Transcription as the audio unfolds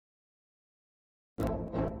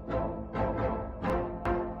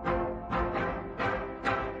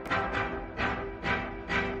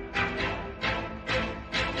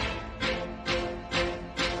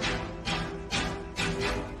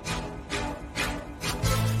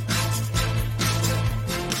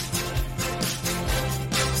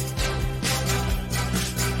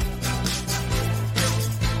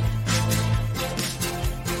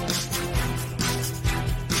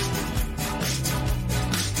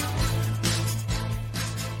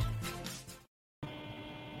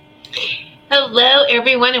Hello,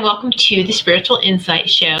 everyone, and welcome to the Spiritual Insight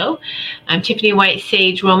Show. I'm Tiffany White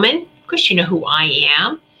Sage Roman. Of course, you know who I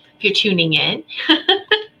am if you're tuning in.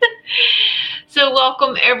 So,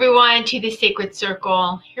 welcome everyone to the Sacred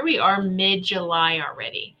Circle. Here we are, mid-July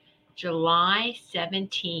already, July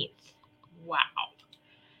 17th. Wow,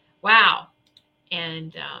 wow!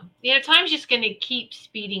 And time's just going to keep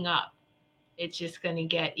speeding up. It's just going to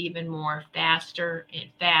get even more faster and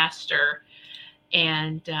faster,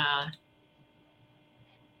 and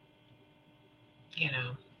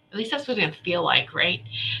at least that's what it's going to feel like, right?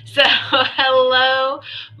 So, hello,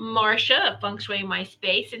 Marcia of Feng Shui My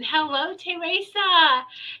Space, and hello, Teresa.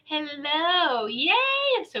 Hello. Yay.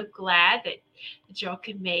 I'm so glad that y'all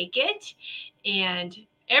could make it. And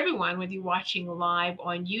everyone, whether you're watching live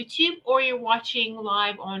on YouTube or you're watching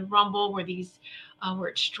live on Rumble, where it's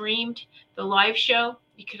streamed, the live show,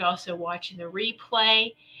 you could also watch in the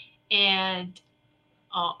replay and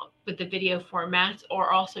with the video formats,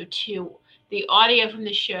 or also too, the audio from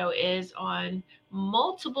the show is on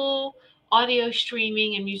multiple audio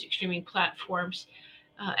streaming and music streaming platforms,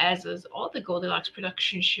 as is all the Goldilocks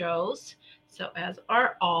production shows. So as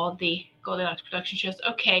are all the Goldilocks production shows.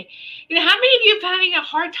 Okay, how many of you are having a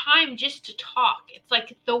hard time just to talk? It's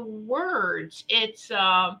like the words. It's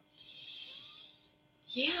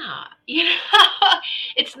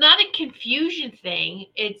it's not a confusion thing.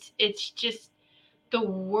 It's just the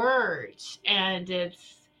words, and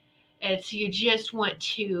it's you just want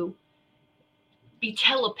to be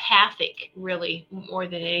telepathic, really, more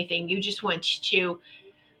than anything. You just want to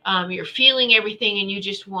you're feeling everything, and you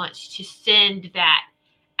just want to send that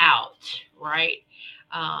out, right?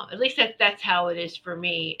 At least that's how it is for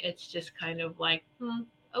me. It's just kind of like,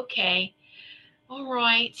 okay, all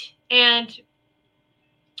right. And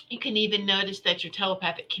you can even notice that your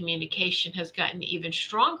telepathic communication has gotten even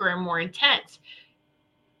stronger and more intense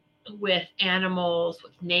with animals,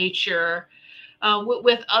 with nature,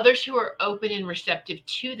 with others who are open and receptive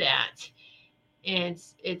to that. And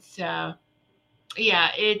it's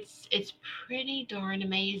pretty darn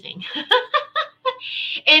amazing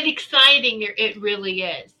and exciting. It really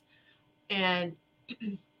is. And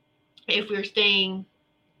if we're staying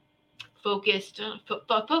focused on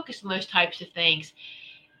those types of things,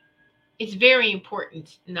 it's very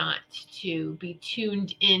important not to be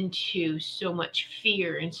tuned into so much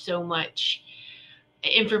fear and so much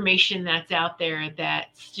information that's out there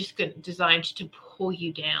that's just designed to pull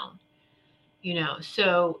you down.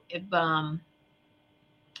 So if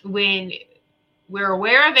when we're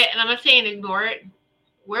aware of it, and I'm not saying ignore it,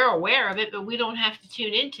 we're aware of it, but we don't have to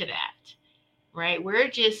tune into that, right? We're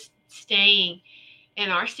just staying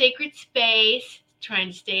in our sacred space,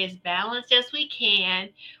 trying to stay as balanced as we can,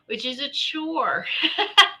 which is a chore.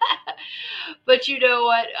 But you know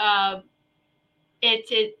what?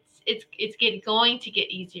 It's going to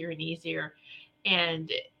get easier and easier.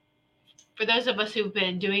 And for those of us who've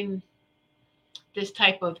been doing this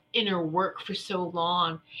type of inner work for so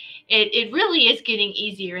long, it really is getting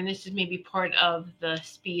easier. And this is maybe part of the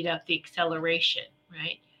speed up, the acceleration,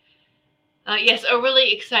 right? Yes,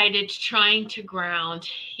 overly excited, trying to ground.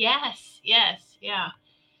 Yes, yeah.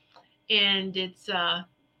 And it's, yeah.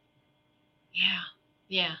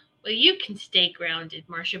 Well, you can stay grounded,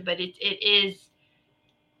 Marcia, but it is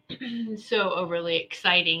so overly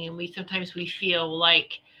exciting. And sometimes we feel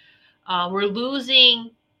like we're losing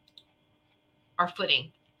our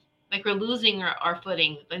footing. Like we're losing our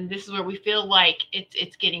footing. And this is where we feel like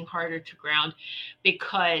it's getting harder to ground,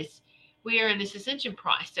 because we are in this ascension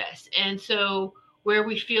process. And so where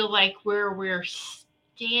we feel like where we're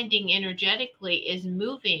standing energetically is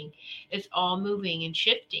moving. It's all moving and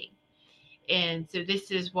shifting. And so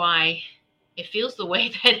this is why it feels the way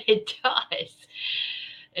that it does.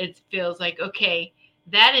 It feels like, okay,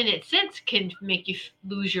 that in its sense can make you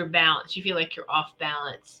lose your balance. You feel like you're off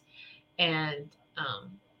balance. And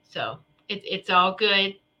so it's all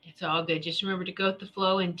good. It's all good. Just remember to go with the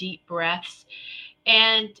flow and deep breaths.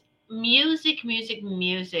 And music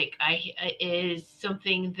is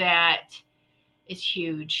something that is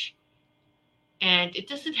huge. And it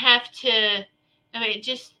doesn't have to,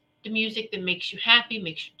 just the music that makes you happy,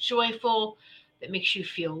 makes you joyful, that makes you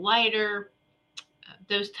feel lighter,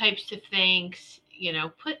 those types of things,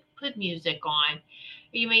 put music on.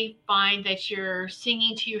 You may find that you're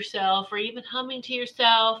singing to yourself or even humming to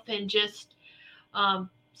yourself, and just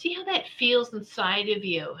see how that feels inside of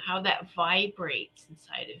you, how that vibrates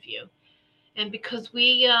inside of you. And because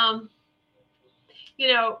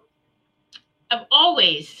I've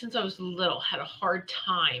always, since I was little, had a hard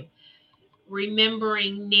time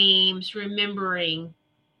remembering names, remembering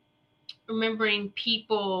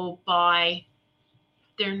people by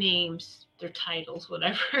their names, their titles,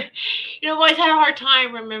 whatever. I've always had a hard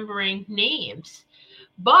time remembering names.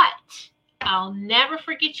 But I'll never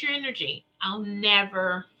forget your energy. I'll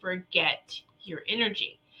never forget your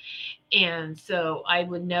energy. And so I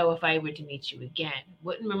would know if I were to meet you again.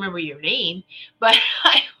 Wouldn't remember your name, but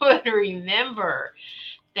I would remember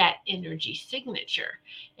that energy signature.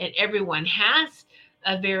 And everyone has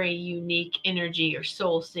a very unique energy or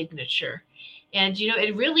soul signature. And,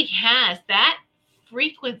 it really has that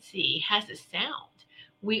frequency has a sound.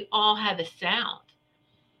 We all have a sound.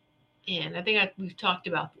 And I think we've talked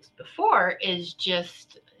about this before, is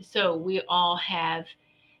just so we all have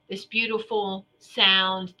this beautiful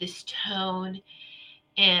sound, this tone,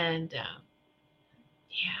 and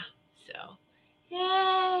so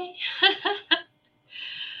yay.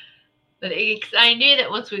 But I knew that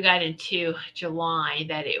once we got into July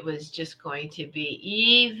that it was just going to be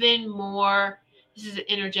even more. This is an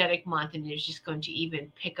energetic month, and it's just going to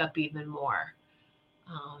even pick up even more.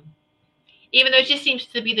 Even though it just seems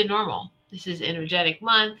to be the normal. This is energetic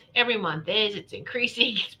month. Every month it's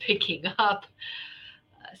increasing, it's picking up.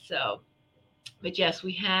 But yes,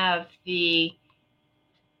 we have the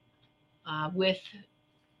with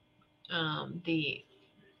the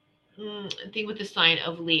thing with the sign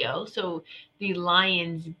of Leo. So the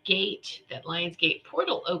Lion's Gate, that Lion's Gate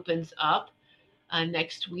portal opens up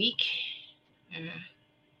next week.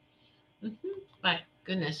 My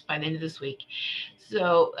goodness, by the end of this week.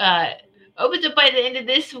 So opens up by the end of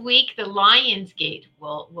this week. The Lion's Gate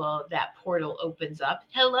that portal opens up.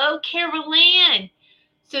 Hello, Carol Ann.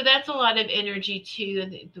 So that's a lot of energy too.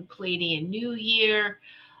 The Pleiadian New Year.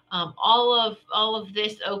 All of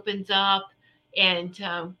this opens up, and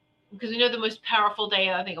because we know the most powerful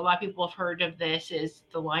day, I think a lot of people have heard of this, is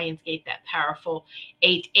the Lion's Gate, that powerful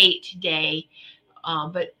 8/8 day.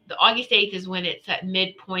 But the August 8th is when it's at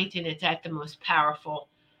midpoint and it's at the most powerful.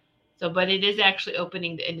 So, but it is actually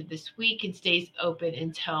opening the end of this week and stays open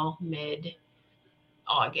until mid-August.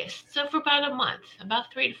 So for about a month,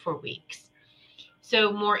 about 3 to 4 weeks.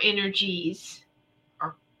 So more energies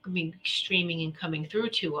are streaming and coming through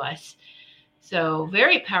to us. So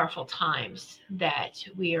very powerful times that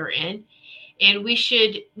we are in, and we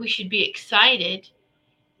should be excited,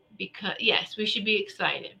 because yes, we should be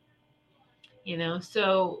excited.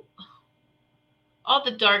 So all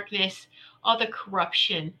the darkness, all the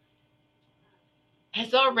corruption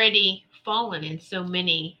has already fallen in so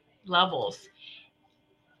many levels,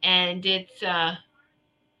 and it's a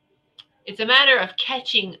matter of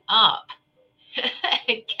catching up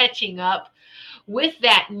with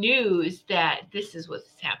that news that this is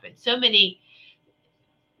what's happened. So many,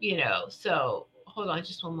 so hold on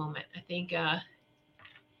just one moment. I think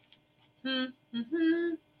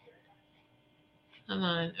Come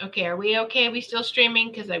on. Okay, are we okay? Are we still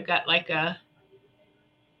streaming? Because I've got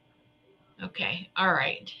okay, all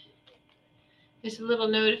right. Just a little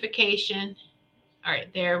notification. All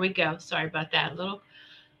right, there we go. Sorry about that.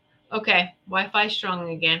 Okay, Wi-Fi strong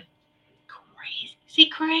again. Crazy. See,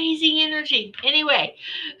 crazy energy. Anyway,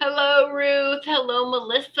 hello, Ruth. Hello,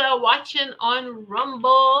 Melissa, watching on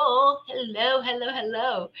Rumble.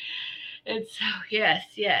 Hello. And so, yes.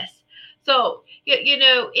 So,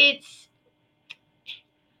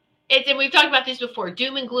 and we've talked about this before.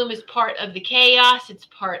 Doom and gloom is part of the chaos. It's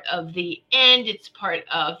part of the end. It's part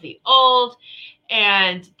of the old.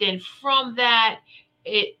 And then from that,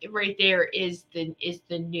 it right there is the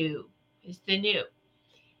new.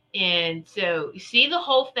 And so you see the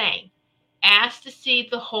whole thing. Ask to see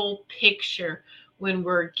the whole picture when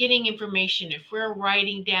we're getting information. If we're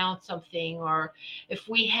writing down something, or if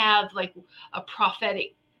we have like a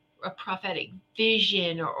prophetic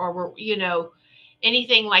vision, or we're,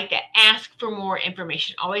 anything like that, ask for more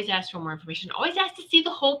information. Always ask for more information. Always ask to see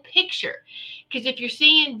the whole picture. Because if you're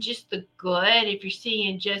seeing just the good, if you're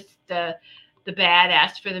seeing just the bad,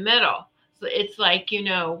 ask for the middle. So it's like,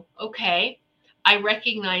 okay, I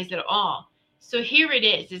recognize it all. So here it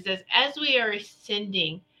is as we are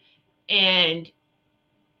ascending and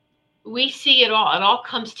we see it all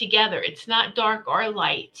comes together. It's not dark or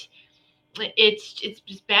light. It's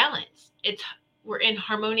just balance. We're in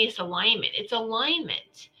harmonious alignment. It's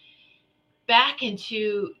alignment back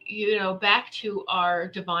into, back to our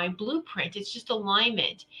divine blueprint. It's just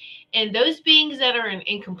alignment. And those beings that are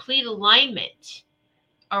in complete alignment,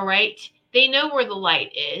 all right, they know where the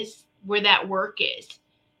light is, where that work is.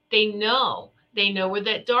 They know where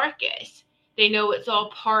that dark is. They know it's all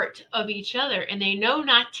part of each other, and they know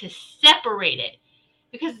not to separate it,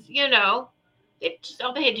 because,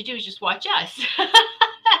 all they had to do is just watch us.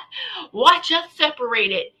 Watch us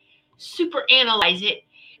separate it, super analyze it,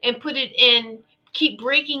 and put it in keep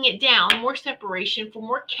breaking it down, more separation for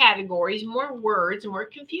more categories, more words, more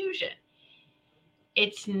confusion.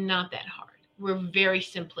 It's not that hard. We're very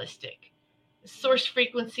simplistic. The source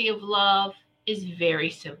frequency of love is very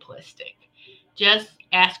simplistic. Just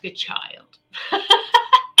ask a child.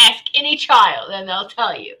 Ask any child and they'll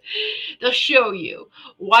tell you. They'll show you.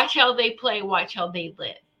 Watch how they play, watch how they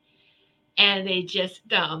live. And they just,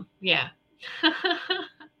 yeah.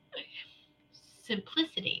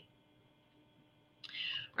 Simplicity.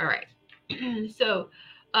 All right. So,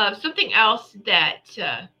 something else that,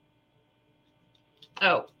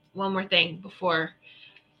 one more thing before,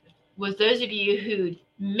 was those of you who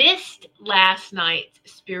missed last night's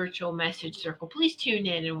spiritual message circle, please tune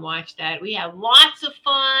in and watch that. We had lots of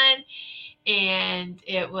fun, and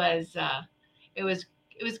it was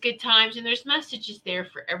good times, and there's messages there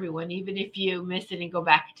for everyone, even if you miss it and go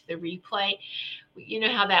back to the replay. You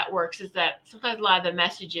know how that works, is that sometimes a lot of the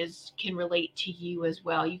messages can relate to you as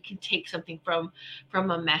well. You can take something from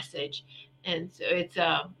a message. And so it's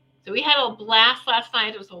so we had a blast last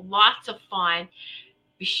night. It was lots of fun.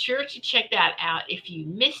 Be sure to check that out if you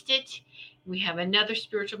missed it. We have another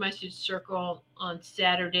spiritual message circle on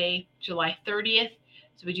Saturday, July 30th.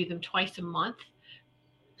 So we do them twice a month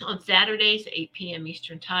on Saturdays at 8 p.m.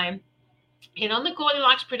 Eastern Time. And on the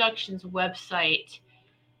Goldilocks Productions website,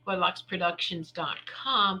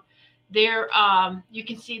 GoldilocksProductions.com, there you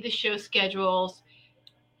can see the show schedules.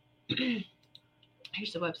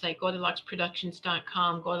 Here's the website,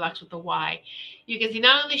 GoldilocksProductions.com, Goldilocks with a Y. You can see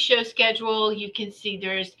not only show schedule, you can see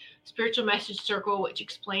there's Spiritual Message Circle, which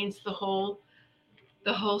explains the whole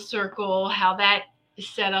circle, how that is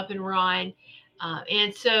set up and run.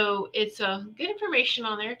 And so it's good information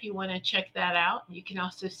on there if you want to check that out. You can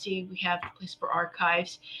also see we have a place for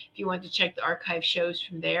archives if you want to check the archive shows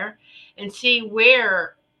from there and see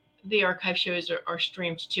where the archive shows are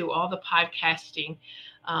streamed to, all the podcasting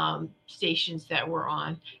stations that we're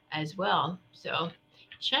on as well. So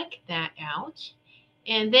check that out.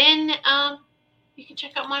 And then you can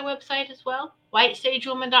check out my website as well,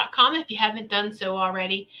 whitesagewoman.com, if you haven't done so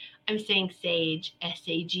already. I'm saying Sage,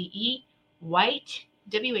 S-A-G-E, White,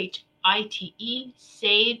 W-H-I-T-E,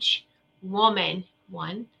 Sage Woman,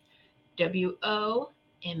 1,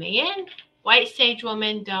 W-O-M-A-N,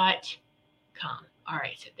 whitesagewoman.com. All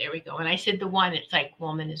right, so there we go. When I said the one, it's like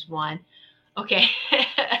woman is one. Okay.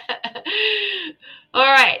 All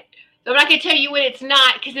right. So I'm not going to tell you what it's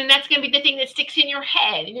not, because then that's going to be the thing that sticks in your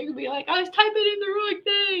head. And you're going to be like, I was typing in the wrong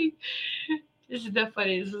thing. This is not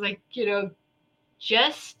funny. This is like,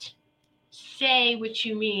 just say what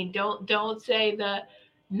you mean. Don't say the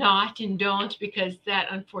not and don't, because that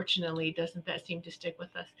unfortunately doesn't that seem to stick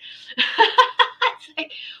with us. It's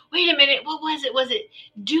like, wait a minute, what was it? Was it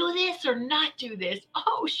do this or not do this?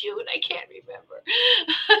 Oh shoot, I can't remember.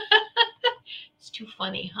 It's too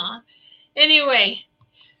funny, huh? Anyway,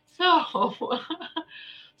 so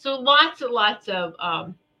lots and lots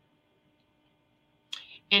of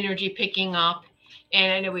energy picking up.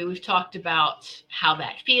 And I know we've talked about how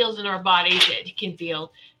that feels in our bodies. It can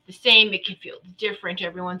feel the same. It can feel different.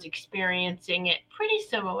 Everyone's experiencing it pretty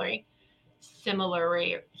similarly,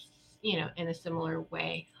 in a similar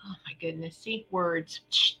way. Oh my goodness. See, words.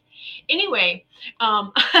 Anyway,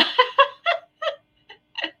 I'll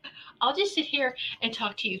just sit here and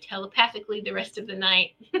talk to you telepathically the rest of the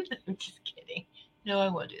night. I'm just kidding. No, I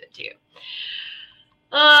won't do that to you.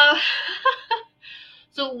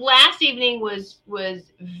 So last evening was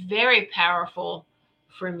very powerful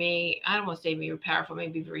for me. I don't want to say maybe powerful,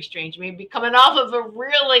 maybe very strange. Maybe coming off of a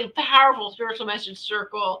really powerful spiritual message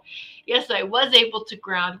circle. Yes, I was able to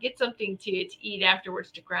ground, get something to eat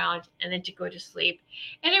afterwards to ground, and then to go to sleep.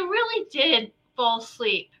 And I really did fall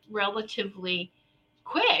asleep relatively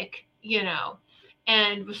quick,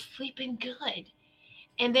 and was sleeping good.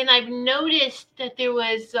 And then I've noticed that there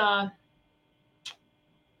was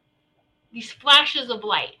these flashes of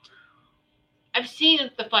light. I've seen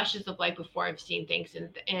the flashes of light before. I've seen things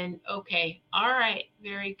and okay, all right,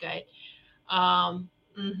 very good. And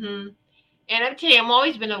I'm telling you, I've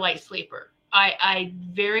always been a light sleeper. I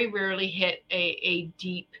very rarely hit a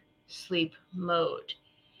deep sleep mode,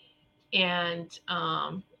 and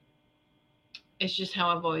it's just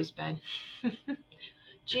how I've always been.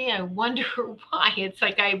 Gee, I wonder why. It's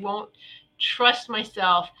like I won't trust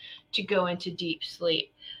myself to go into deep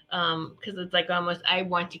sleep. Because it's like almost I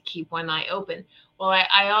want to keep one eye open. Well,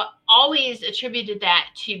 I always attributed that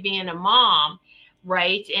to being a mom,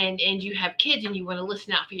 right? And you have kids and you want to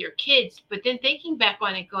listen out for your kids. But then thinking back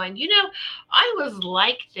on it, going, I was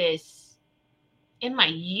like this in my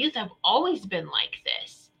youth. I've always been like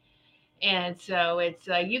this. And so it's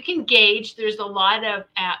you can gauge. There's a lot of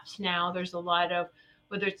apps now. There's a lot of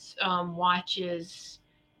whether it's watches,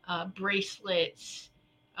 bracelets,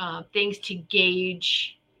 things to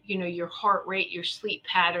gauge, your heart rate, your sleep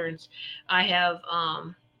patterns. I have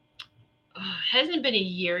hasn't been a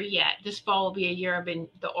year yet. This fall will be a year. I've been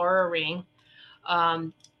the Aura Ring,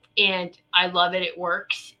 um, and I love it. It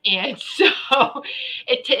works, and so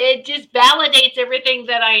it just validates everything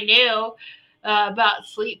that I knew about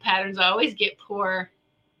sleep patterns. I always get poor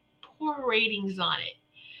ratings on it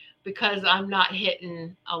because I'm not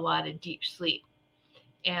hitting a lot of deep sleep.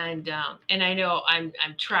 And I know I'm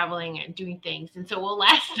traveling and doing things, and so well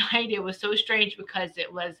last night it was so strange because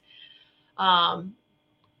it was um,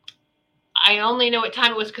 I only know what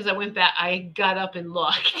time it was because I went back. I got up and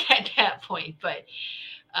looked at that point. But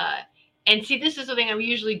uh, and see, this is something I'm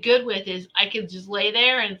usually good with is I could just lay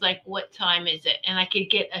there and it's like, what time is it? And I could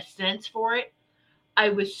get a sense for it. I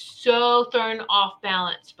was so thrown off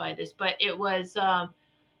balance by this, but it was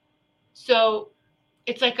so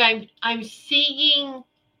it's like I'm seeing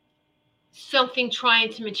something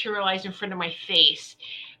trying to materialize in front of my face.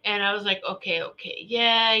 And I was like, okay,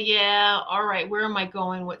 yeah, all right, where am I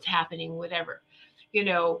going? What's happening? Whatever, you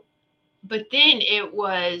know. But then it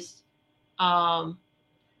was, um,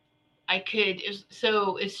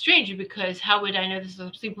 so it's strange because how would I know this?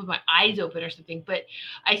 I'm sleeping with my eyes open or something. But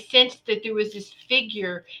I sensed that there was this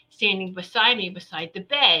figure standing beside me, beside the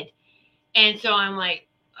bed. And so I'm like,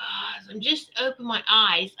 so I'm just open my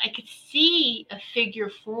eyes. I could see a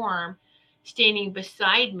figure form standing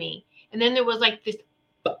beside me. And then there was like this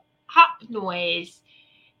pop noise.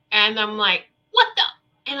 And I'm like, what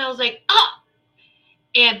the? And I was like, oh.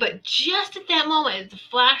 But just at that moment, the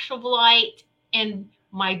flash of light and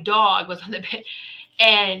my dog was on the bed.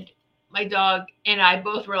 And my dog and I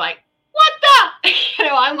both were like, what the?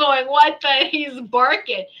 I'm going, what the? He's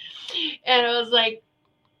barking. And I was like,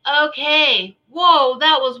 okay, whoa,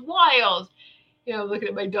 that was wild. Looking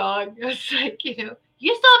at my dog. I was like, you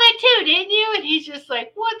saw that too, didn't you? And he's just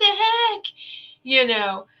like, what the heck?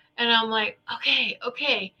 And I'm like,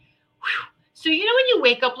 okay. Whew. So, when you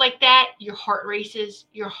wake up like that, your heart races.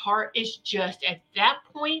 Your heart is just at that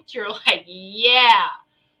point, you're like, yeah,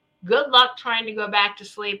 good luck trying to go back to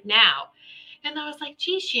sleep now. And I was like,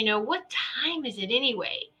 geez, what time is it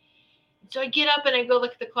anyway? So I get up and I go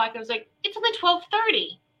look at the clock and I was like, it's only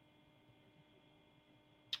 12:30.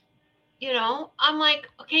 I'm like,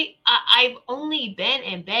 okay, I've only been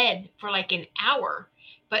in bed for like an hour,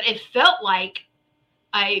 but it felt like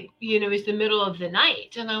it was the middle of the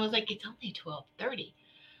night. And I was like, it's only 12:30.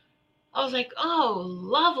 I was like, oh,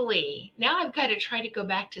 lovely. Now I've got to try to go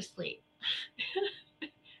back to sleep.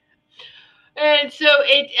 And so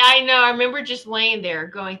I know, I remember just laying there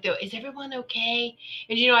going through, is everyone okay?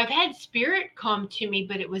 And, I've had spirit come to me,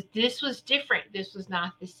 but this was different. This was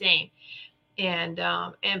not the same. And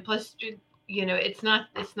plus, it's not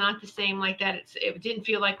the same like that. It didn't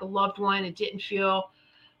feel like a loved one. It didn't feel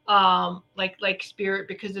like spirit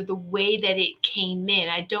because of the way that it came in.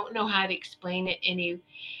 I don't know how to explain it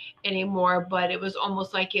anymore, but it was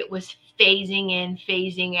almost like it was phasing in,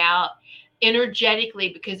 phasing out energetically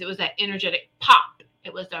because it was that energetic pop.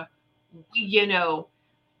 It was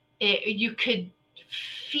you could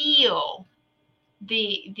feel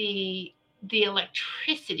the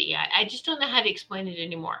electricity. I just don't know how to explain it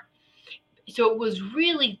anymore. So it was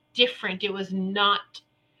really different. It was not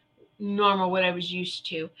normal what I was used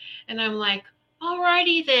to. And I'm like,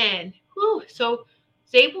 alrighty then. Whew. So I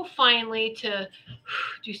was able finally to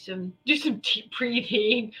do some deep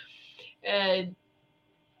breathing and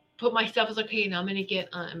put myself as okay, now I'm gonna get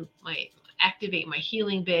activate my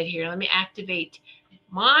healing bed here. Let me activate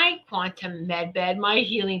my quantum med bed, my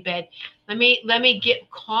healing bed. Let me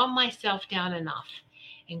calm myself down enough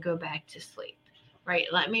and go back to sleep. Right?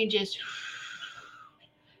 Let me just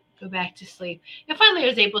go back to sleep. And finally I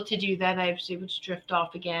was able to do that. I was able to drift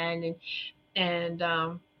off again and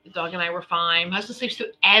the dog and I were fine. My husband sleeps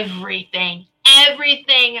through everything.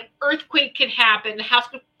 Everything. An earthquake could happen. The house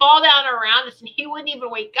could fall down around us and he wouldn't even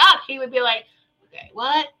wake up. He would be like, okay,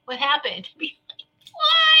 what? What happened? Be like,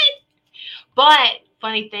 what? But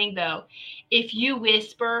funny thing though, if you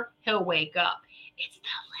whisper, he'll wake up. It's the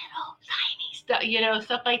little tiny stuff,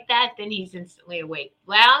 stuff like that. Then he's instantly awake.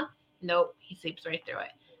 Loud? Nope. He sleeps right through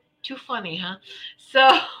it. Too funny, huh? So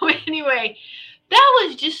anyway, that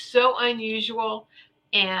was just so unusual.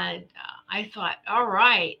 And I thought, all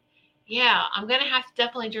right, yeah, I'm going to have to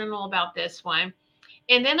definitely journal about this one.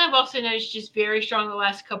 And then I've also noticed just very strong the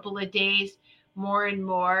last couple of days, more and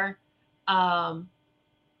more, um,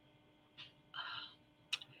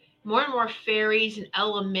 more and more fairies and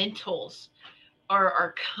elementals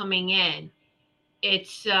are coming in.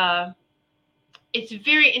 It's very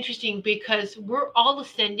interesting because we're all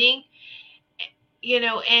ascending,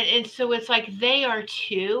 and so it's like they are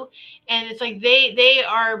too, and it's like they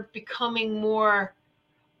are becoming more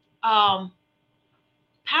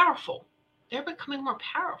powerful. They're becoming more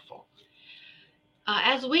powerful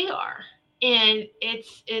as we are, and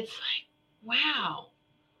it's like wow.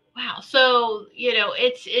 So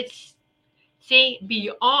it's see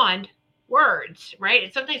beyond words, right?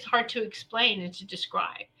 It's sometimes hard to explain and to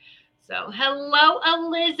describe. So hello,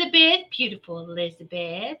 Elizabeth, beautiful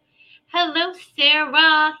Elizabeth. Hello,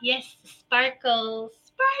 Sarah. Yes, sparkles,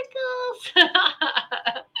 sparkles.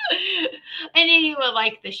 I knew you would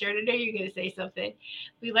like the shirt. I know you're going to say something.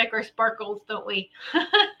 We like our sparkles, don't we?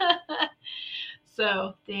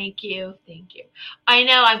 So thank you, thank you. I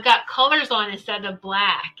know I've got colors on instead of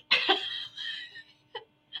black.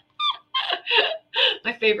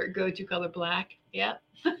 My favorite go-to color, black. Yep.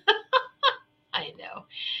 I know.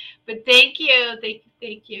 But thank you.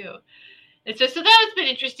 Thank you. And so that has been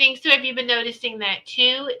interesting. So have you been noticing that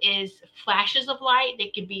too? Is flashes of light. They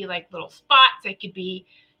could be like little spots. They could be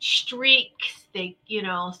streaks.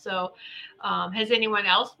 So has anyone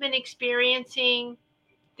else been experiencing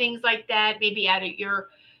things like that? Maybe out of your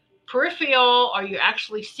peripheral, or you're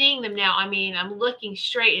actually seeing them now? I mean, I'm looking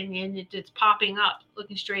straight and it's popping up,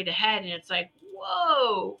 looking straight ahead, and it's like,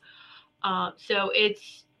 whoa. So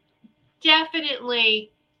it's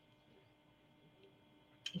definitely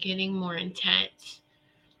getting more intense.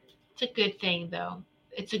 It's a good thing, though.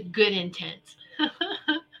 It's a good intense.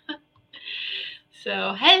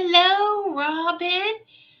 So, hello, Robin.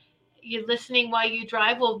 You're listening while you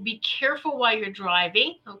drive. Well, be careful while you're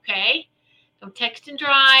driving, okay? Don't text and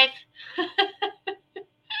drive.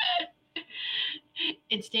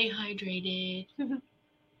 And stay hydrated.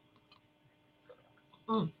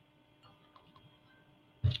 All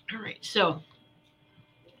right, so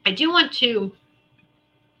I do want to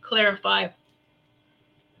clarify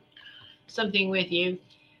something with you.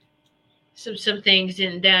 Some things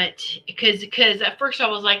in that, because at first I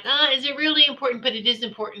was like, is it really important? But it is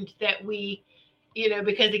important that we,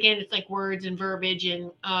 because again, it's like words and verbiage,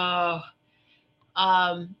 and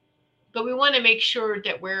but we want to make sure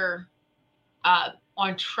that we're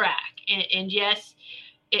on track. And yes,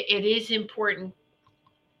 it is important,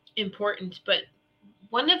 but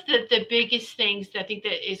one of the biggest things that I think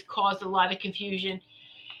that has caused a lot of confusion,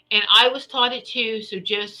 and I was taught it too, so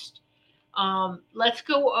just let's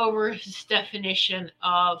go over this definition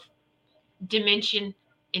of dimension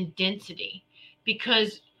and density,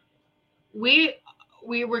 because we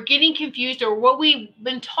were getting confused, or what we've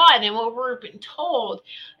been taught and what we're been told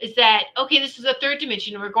is that, okay, this is a third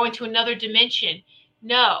dimension and we're going to another dimension.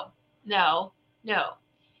 No.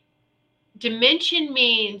 Dimension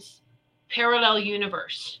means parallel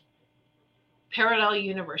universe. Parallel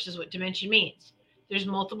universe is what dimension means. There's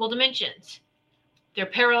multiple dimensions. They're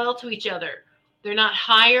parallel to each other. They're not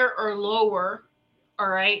higher or lower, all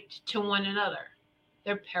right, to one another.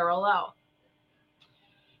 They're parallel.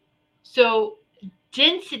 So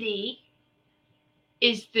density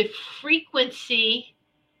is the frequency.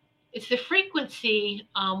 It's the frequency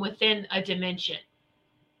within a dimension.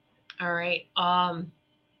 All right.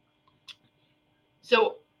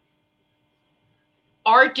 So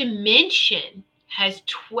our dimension has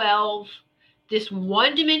 12. This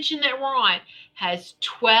one dimension that we're on has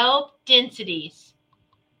 12 densities,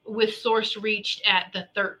 with source reached at the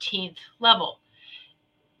 13th level.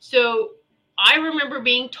 So I remember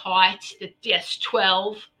being taught that, yes,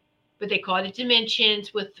 12, but they called it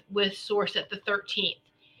dimensions with source at the 13th.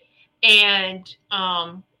 And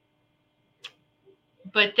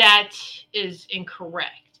but that is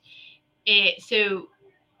incorrect. So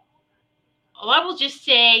a lot will just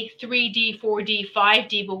say 3D, 4D,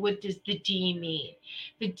 5D, but what does the D mean?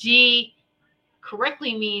 The D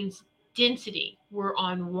correctly means density. We're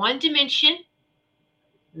on one dimension,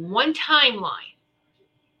 one timeline.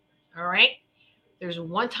 All right? There's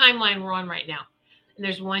one timeline we're on right now, and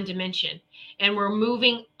there's one dimension, and we're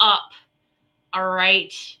moving up. All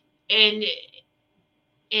right? And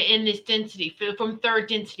in this density, from third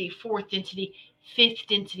density, fourth density, fifth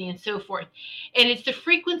density, and so forth. And it's the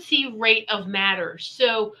frequency rate of matter.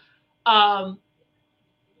 So I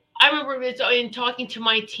remember in talking to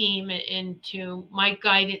my team and to my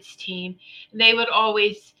guidance team, they would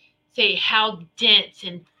always say how dense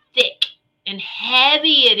and thick and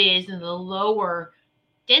heavy it is in the lower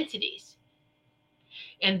densities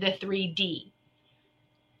and the 3D.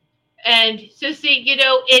 And so see,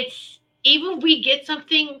 it's, even if we get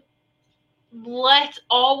something, let's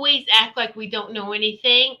always act like we don't know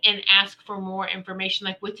anything and ask for more information.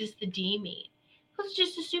 Like, what does the D mean? Let's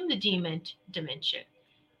just assume the dimension.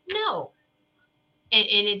 No. And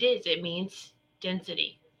it is. It means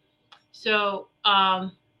density. So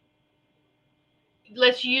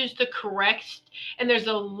let's use the correct. And there's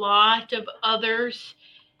a lot of others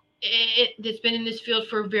that's been in this field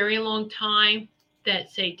for a very long time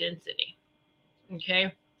that say density.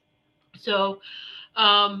 Okay. So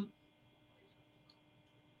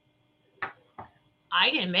I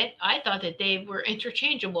admit I thought that they were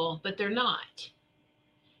interchangeable, but they're not.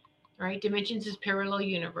 Right? Dimensions is parallel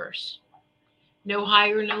universe. No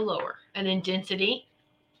higher, no lower. And then density,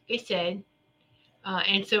 like I said,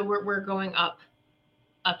 and so we're going up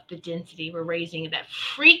the density. We're raising it. That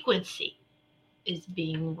frequency is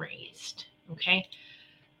being raised. Okay.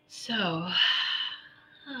 So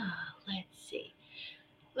let's see.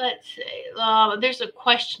 There's a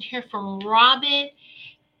question here from Robin.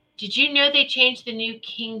 Did you know they changed the New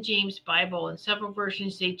King James Bible? In several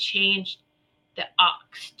versions, they changed the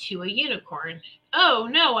ox to a unicorn. Oh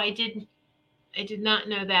no, I didn't. I did not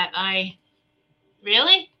know that. I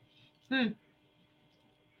really?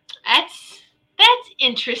 That's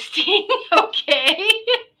interesting. Okay.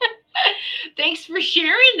 Thanks for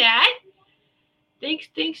sharing that.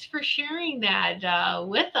 Thanks for sharing that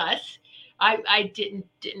with us. I didn't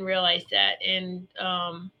realize that, and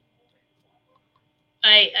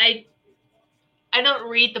I don't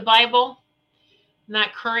read the Bible.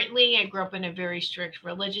 Not currently. I grew up in a very strict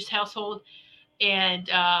religious household, and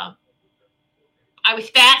I was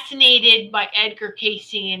fascinated by Edgar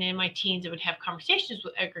Cayce, and in my teens, I would have conversations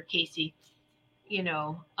with Edgar Cayce,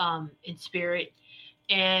 in spirit,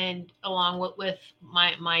 and along with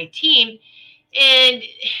my team, and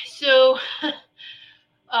so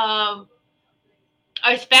I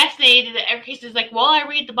was fascinated that Edgar Cayce is like, well, I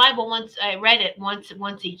read the Bible once. I read it once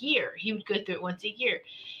a year. He would go through it once a year.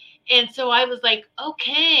 And so I was like,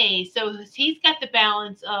 okay, so he's got the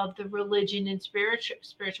balance of the religion and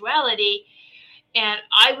spirituality, and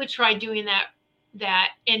I would try doing that.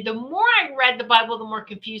 And the more I read the Bible, the more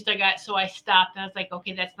confused I got. So I stopped, and I was like,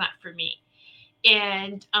 okay, that's not for me.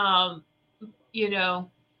 And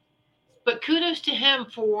but kudos to him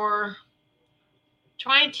for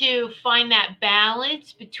trying to find that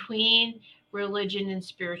balance between religion and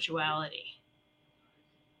spirituality.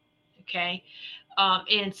 Okay.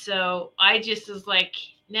 And so I just was like,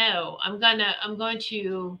 no, I'm going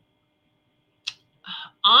to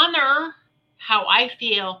honor how I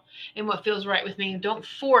feel and what feels right with me. Don't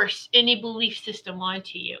force any belief system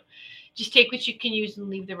onto you. Just take what you can use and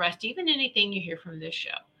leave the rest, even anything you hear from this show.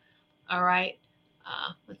 All right.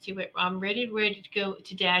 Let's see what I'm ready to go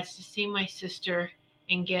to Dad's to see my sister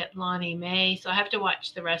and get Lonnie Mae. So I have to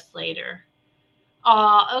watch the rest later.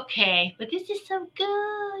 Okay. But this is so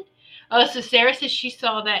good. Oh, so Sarah says she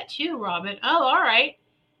saw that too, Robin. Oh, all right.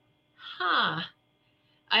 Huh.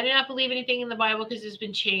 I do not believe anything in the Bible because it's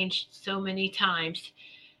been changed so many times.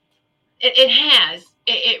 It has.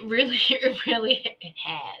 It really, it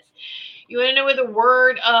has. You want to know where the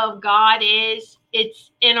word of God is?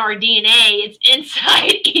 It's in our DNA. It's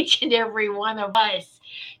inside each and every one of us.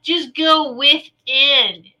 Just go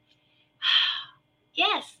within.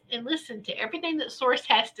 Yes, and listen to everything that Source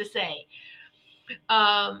has to say.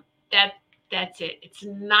 That's it. It's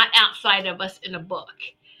not outside of us in a book.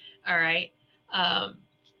 All right.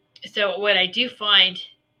 So what I do find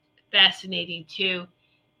fascinating too,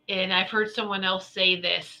 and I've heard someone else say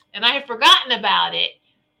this, and I have forgotten about it,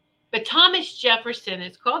 but Thomas Jefferson,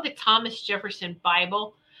 it's called the Thomas Jefferson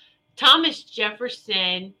Bible. Thomas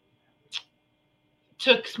Jefferson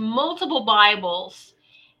took multiple Bibles,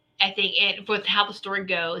 I think, and with how the story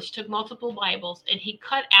goes, he took multiple Bibles and he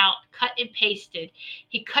cut and pasted.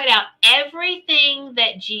 He cut out everything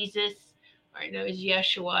that Jesus, or no, as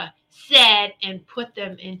Yeshua, said and put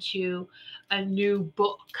them into a new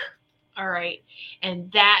book. All right. And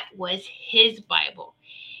that was his Bible.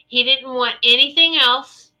 He didn't want anything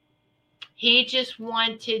else. He just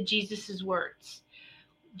wanted Jesus's words,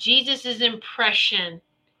 Jesus's impression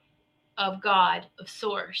of God, of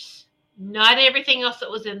Source, not everything else that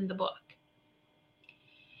was in the book.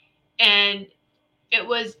 And it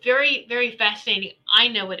was very, very fascinating. I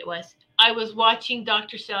know what it was. I was watching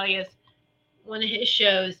Dr. Celia's, one of his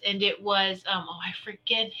shows, and it was, I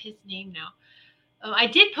forget his name now. I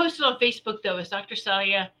did post it on Facebook, though, as Dr.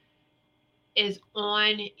 Celia is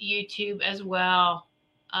on YouTube as well.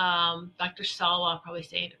 Dr. Sala, I'm probably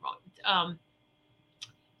saying it wrong.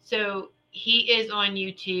 So he is on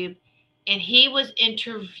YouTube, and he was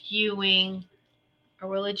interviewing a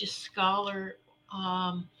religious scholar.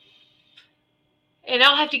 And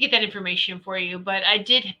I'll have to get that information for you, but I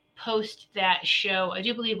did post that show, I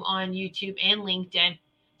do believe, on YouTube and LinkedIn.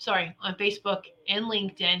 on Facebook and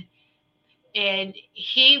LinkedIn. And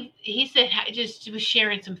he said, just was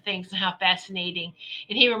sharing some things and how fascinating.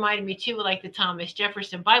 And he reminded me too of like the Thomas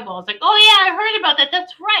Jefferson Bible. I was like, oh yeah, I heard about that.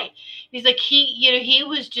 That's right. He's like, he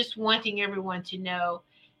was just wanting everyone to know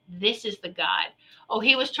this is the God. Oh,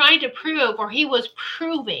 he was trying to prove, or he was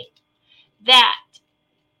proving that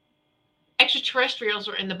extraterrestrials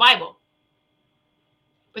are in the Bible.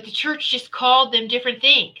 But the church just called them different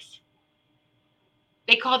things.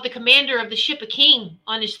 They called the commander of the ship a king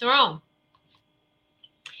on his throne.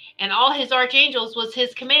 And all his archangels was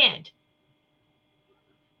his command.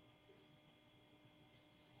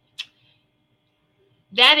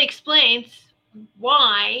 That explains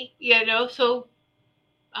why, so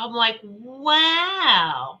I'm like,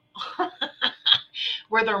 wow.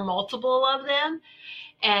 Were there multiple of them?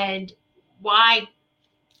 And why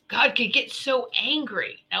God could get so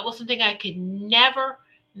angry. That was something I could never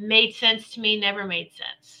made sense to me, never made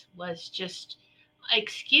sense. Was just,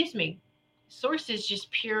 excuse me, source is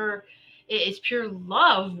just pure, it's pure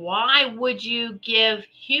love. Why would you give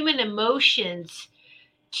human emotions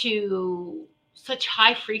to such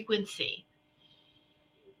high frequency?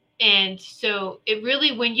 And so it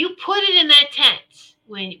really, when you put it in that tense,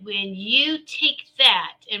 when you take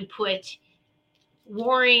that and put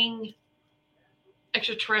warring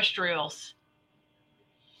extraterrestrials,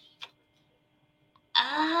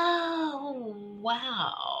 oh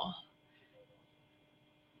wow,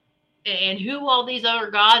 and who all these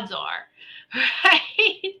other gods are,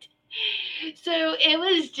 right? So it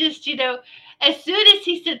was just, as soon as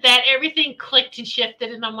he said that, everything clicked and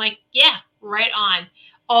shifted, and I'm like, yeah, right on.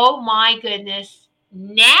 Oh my goodness.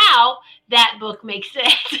 Now that book makes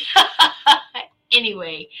sense.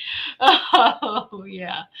 Anyway. Oh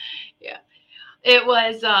yeah. Yeah. It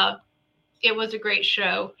was a great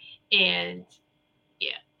show. And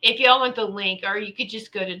yeah, if y'all want the link, or you could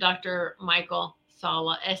just go to Dr. Michael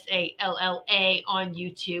Salla, Salla, on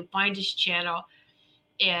YouTube, find his channel,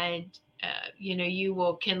 and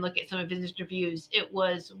you can look at some of his interviews. It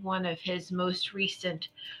was one of his most recent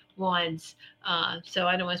ones, so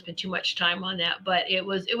I don't want to spend too much time on that, but it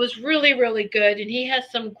was really, really good, and he has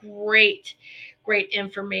some great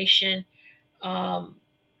information.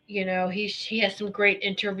 He has some great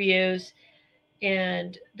interviews,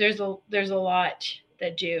 and there's a lot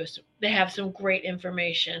that do. So they have some great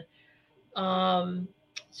information. So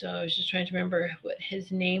I was just trying to remember what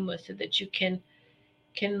his name was so that you can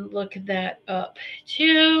look that up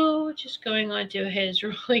too. Just going on to his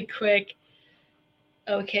really quick.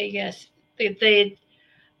 Okay, yes. The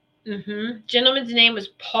gentleman's name was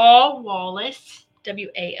Paul Wallis,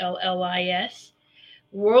 Wallis.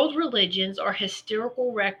 World religions are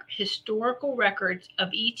historical records of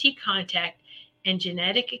ET contact and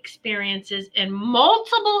genetic experiences and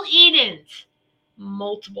multiple Edens.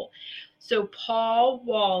 Multiple. So Paul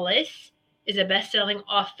Wallis is a best-selling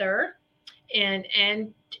author and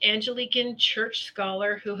Anglican church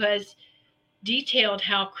scholar who has detailed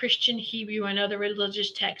how Christian, Hebrew, and other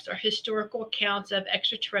religious texts are historical accounts of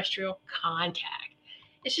extraterrestrial contact.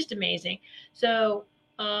 It's just amazing. So,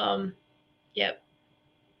 yep,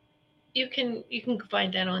 you can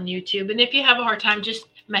find that on YouTube. And if you have a hard time, just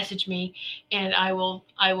message me, and I will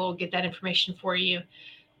get that information for you.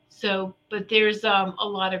 So, but there's a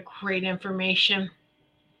lot of great information,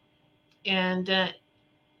 and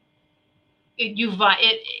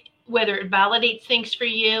whether it validates things for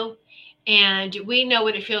you, and we know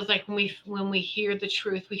what it feels like when we hear the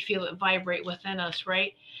truth. We feel it vibrate within us,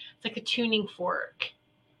 right? It's like a tuning fork.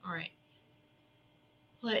 All right.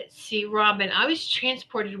 Let's see, Robin. I was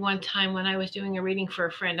transported one time when I was doing a reading for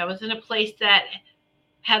a friend. I was in a place that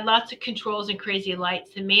had lots of controls and crazy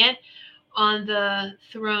lights. The man on the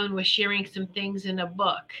throne was sharing some things in a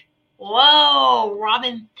book. Whoa,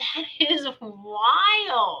 Robin, that is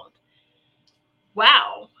wild.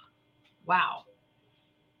 Wow. Wow.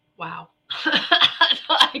 Wow. That's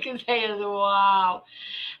all I can say is wow.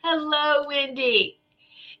 Hello, Wendy.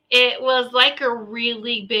 It was like a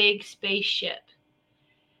really big spaceship.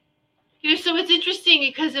 So it's interesting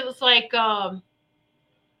because it was like so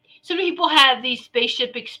many people have these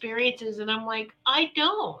spaceship experiences, and I'm like, I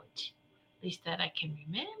don't. At least that I can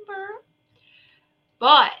remember.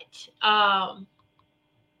 But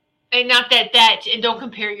and not that and don't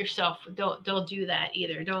compare yourself. Don't do that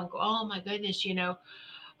either. Don't go, oh my goodness,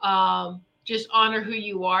 just honor who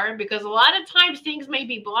you are, because a lot of times things may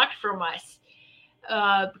be blocked from us.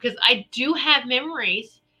 Because I do have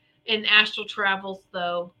memories in astral travels,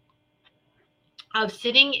 though, of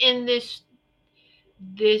sitting in this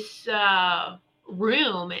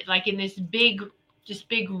room, like in this big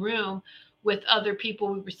room with other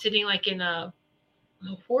people. We were sitting like in a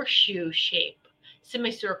horseshoe shape,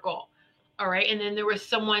 semicircle. All right. And then there was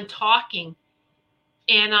someone talking,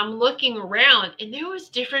 and I'm looking around, and there was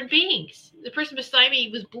different beings. The person beside me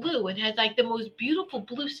was blue and had like the most beautiful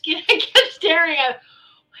blue skin. I kept staring at,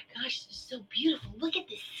 oh my gosh, this is so beautiful. Look at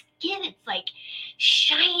this skin. It's like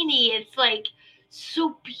shiny. It's like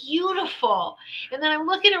so beautiful. And then I'm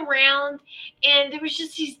looking around, and there was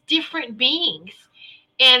just these different beings.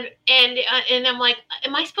 And I'm like,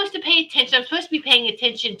 am I supposed to pay attention? I'm supposed to be paying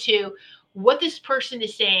attention to what this person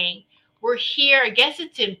is saying. We're here. I guess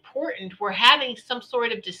it's important. We're having some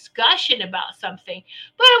sort of discussion about something.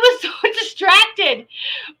 But I was so distracted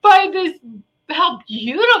by this, how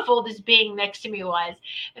beautiful this being next to me was.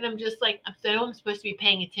 And I'm just like, I know I'm supposed to be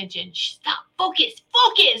paying attention. Stop, focus,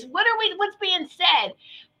 focus. What's being said?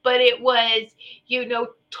 But it was,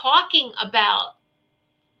 talking about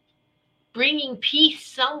bringing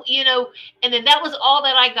peace, and then that was all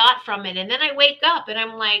that I got from it. And then I wake up and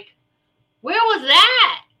I'm like, where was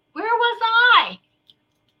that? Where was I?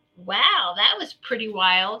 Wow, that was pretty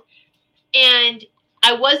wild. And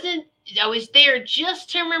I was there just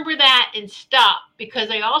to remember that and stop, because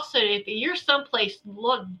I also, if you're someplace,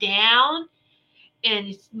 look down and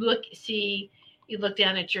you look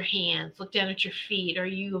down at your hands, look down at your feet. Are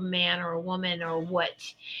you a man or a woman, or what?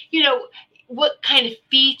 What kind of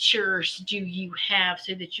features do you have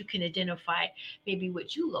so that you can identify maybe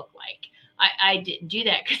what you look like? I didn't do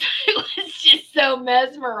that because I was just so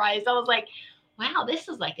mesmerized. I was like, wow, this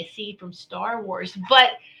is like a scene from Star Wars,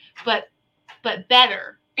 but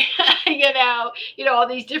better. All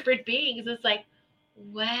these different beings. It's like,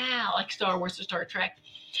 wow, like Star Wars or Star Trek.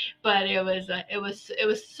 But it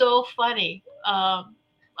was so funny.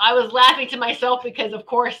 I was laughing to myself because, of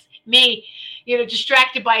course, me,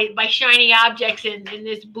 distracted by shiny objects, and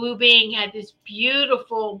this blue being had this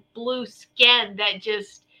beautiful blue skin that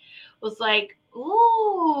just was like,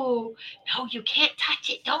 ooh, no, you can't touch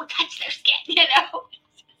it. Don't touch their skin,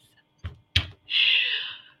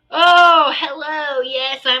 Oh, hello.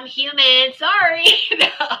 Yes, I'm human. Sorry.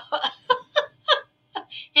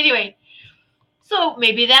 Anyway, so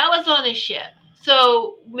maybe that was on a ship.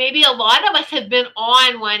 So maybe a lot of us have been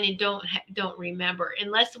on one and don't remember,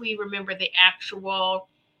 unless we remember the actual,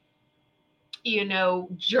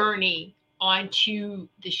 journey onto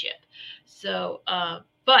the ship. So,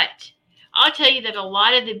 but I'll tell you that a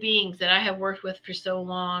lot of the beings that I have worked with for so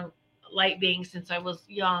long, light beings since I was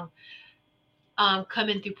young, come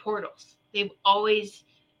in through portals. They've always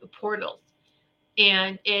portals,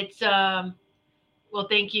 and it's well,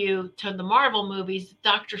 thank you to the Marvel movies.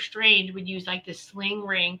 Doctor Strange would use like this sling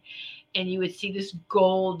ring, and you would see this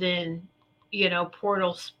golden,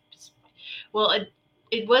 portal. Well,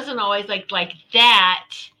 it wasn't always like that.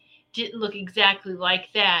 Didn't look exactly like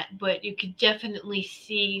that, but you could definitely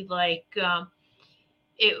see like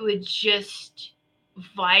it would just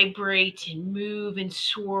vibrate and move and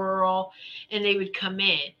swirl, and they would come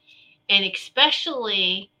in. And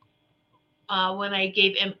especially when I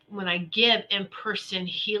give in-person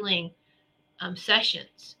healing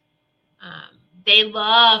sessions, they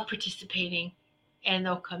love participating, and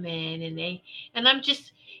they'll come in, and I'm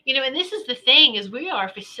just, and this is the thing, is we are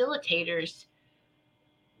facilitators,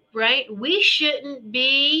 right? We shouldn't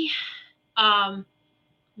be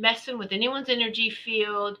messing with anyone's energy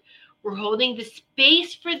field. We're holding the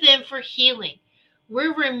space for them for healing.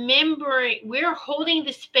 We're holding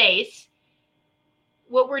the space.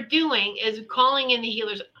 What we're doing is calling in the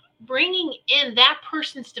healers, bringing in that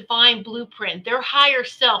person's divine blueprint, their higher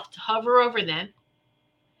self, to hover over them.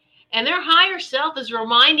 And their higher self is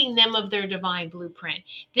reminding them of their divine blueprint.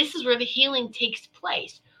 This is where the healing takes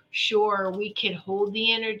place. Sure, we can hold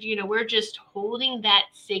the energy, we're just holding that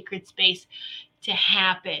sacred space to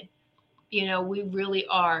happen. We really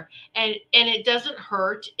are. And it doesn't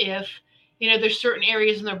hurt if, there's certain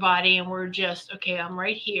areas in their body and we're just, okay, I'm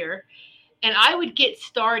right here. And I would get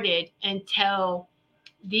started until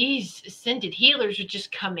these ascended healers would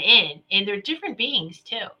just come in, and they're different beings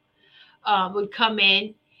too, would come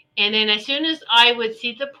in. And then as soon as I would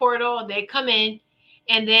see the portal, they come in,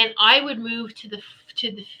 and then I would move to the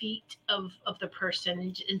feet of the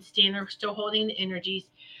person and stand there still holding the energies.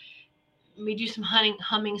 We do some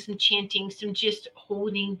humming, some chanting, some just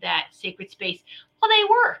holding that sacred space. Well, they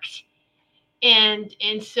worked.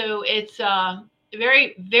 And so it's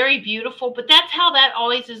very, very beautiful. But that's how that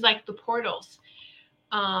always is, like the portals.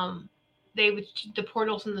 The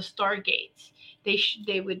portals and the stargates.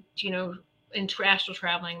 They would, in astral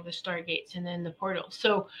traveling, the stargates and then the portals.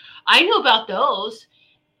 So I knew about those.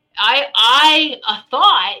 I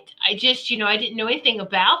thought, I just, I didn't know anything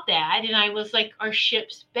about that. And I was like, are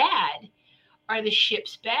ships bad? Are the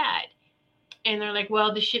ships bad? And they're like,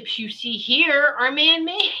 well, the ships you see here are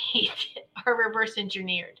man-made, are reverse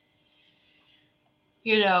engineered.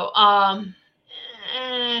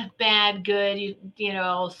 Bad, good,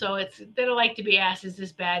 so they don't like to be asked, is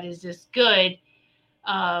this bad, is this good?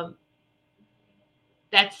 Um,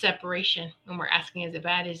 that's separation. When we're asking, is it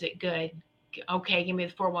bad, is it good? Okay, give me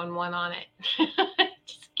the 411 on it.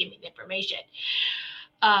 Just give me the information.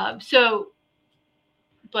 Yeah, so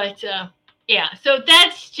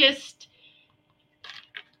that's just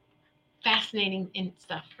fascinating and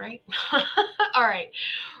stuff, right? All right.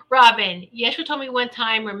 Robin, Yeshua told me one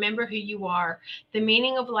time, remember who you are. The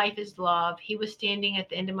meaning of life is love. He was standing at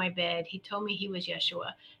the end of my bed. He told me he was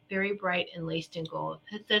Yeshua, very bright and laced in gold.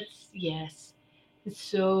 That's yes. It's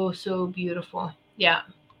so, so beautiful. Yeah.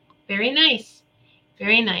 Very nice.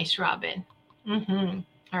 Very nice, Robin. Mm-hmm.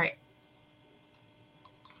 All right.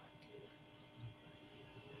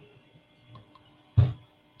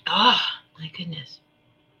 Ah, my goodness.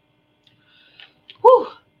 Whew.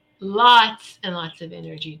 Lots and lots of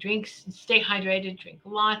energy. Stay hydrated, drink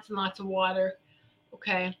lots and lots of water.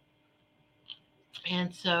 Okay.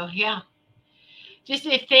 And so, yeah. Just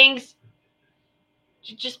if things,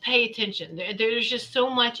 just pay attention. There's just so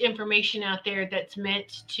much information out there that's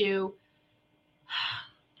meant to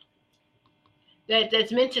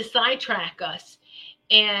that's meant to sidetrack us.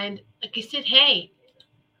 And like I said, hey,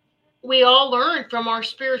 we all learn from our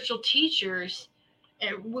spiritual teachers.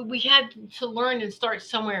 And we had to learn and start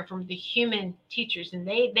somewhere from the human teachers, and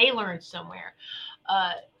they learned somewhere.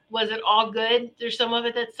 Uh, was it all good? There's some of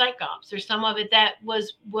it that's psychops. There's some of it that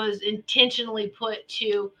was intentionally put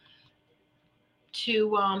to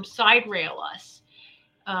side rail us,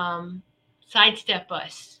 sidestep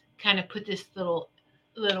us, kind of put this little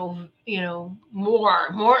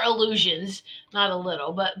more illusions, not a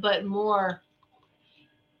little, but more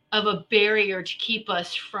of a barrier to keep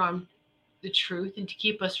us from the truth and to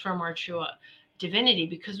keep us from our true divinity,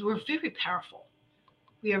 because we're very powerful.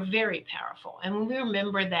 We are very powerful. And when we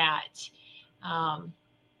remember that,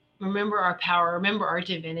 remember our power, remember our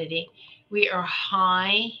divinity, we are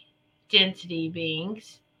high density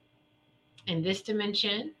beings in this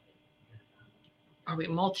dimension. Are we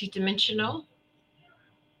multidimensional?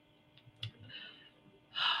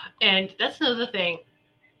 And that's another thing.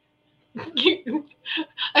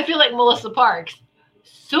 I feel like Melissa Parks.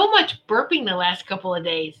 So much burping the last couple of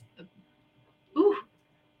days. Ooh,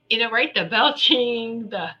 right? The belching,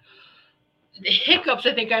 the hiccups,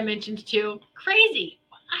 I think I mentioned too. Crazy.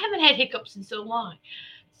 I haven't had hiccups in so long.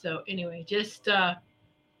 So anyway, just go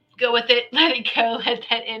with it. Let it go. Let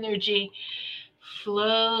that energy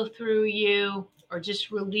flow through you, or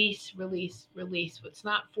just release what's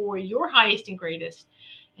not for your highest and greatest,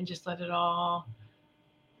 and just let it all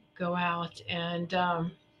go out. And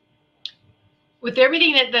with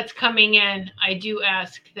everything that's coming in, I do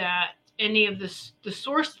ask that any of the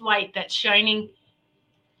source light that's shining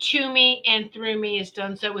to me and through me is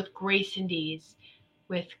done so with grace and ease,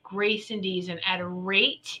 and at a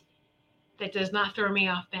rate that does not throw me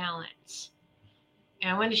off balance. And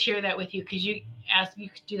I wanted to share that with you because you asked, you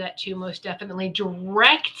could do that too, most definitely.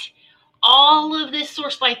 Direct all of this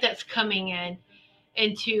source light that's coming in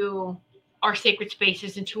into our sacred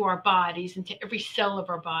spaces, into our bodies, into every cell of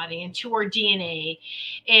our body, into our DNA.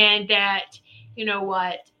 And that, you know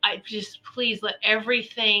what, I just please let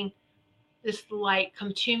everything, this light,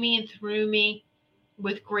 come to me and through me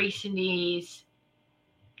with grace and ease,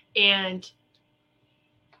 and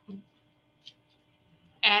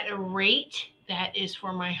at a rate that is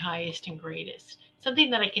for my highest and greatest, something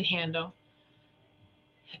that I can handle.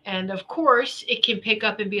 And of course, it can pick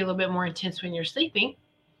up and be a little bit more intense when you're sleeping.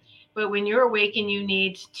 But when you're awake and you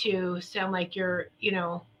need to sound like you're,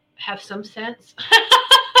 have some sense,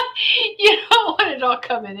 you don't want it all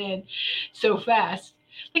coming in so fast.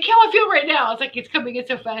 Like how I feel right now. It's like it's coming in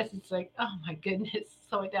so fast. It's like, oh my goodness,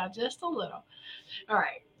 slow it down just a little. All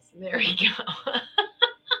right, so there we go.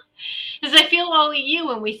 Because I feel all of you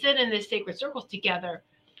when we sit in this sacred circles together,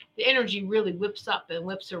 the energy really whips up and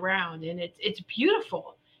whips around, and it's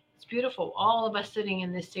beautiful. It's beautiful. All of us sitting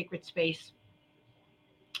in this sacred space,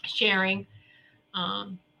 sharing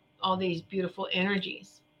all these beautiful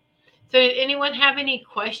energies. So, did anyone have any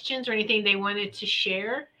questions or anything they wanted to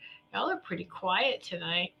share? Y'all are pretty quiet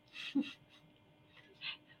tonight.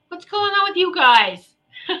 What's going on with you guys?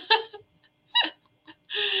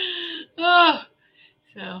 Oh,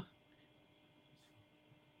 so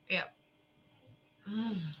yeah.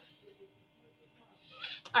 All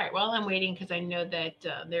right. Well, I'm waiting because I know that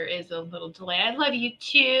there is a little delay. I love you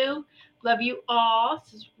too. Love you all.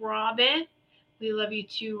 This is Robin. We love you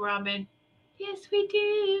too, Robin. Yes, we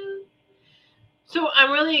do. So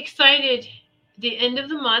I'm really excited the end of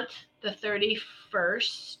the month, the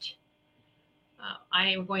 31st, I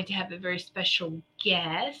am going to have a very special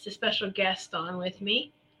guest on with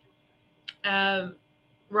me. Um,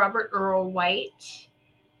 Robert Earl White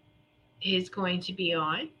is going to be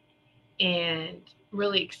on, and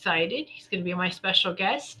really excited. He's going to be my special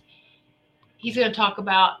guest. He's going to talk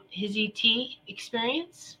about his ET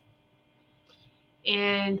experience.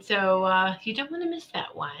 And so you don't want to miss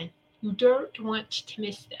that one. You don't want to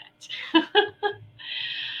miss that.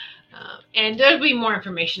 And there'll be more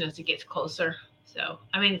information as it gets closer. So,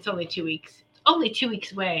 I mean, it's only 2 weeks. It's only 2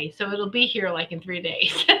 weeks away. So it'll be here like in 3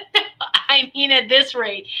 days. I mean, at this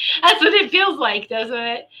rate, that's what it feels like, doesn't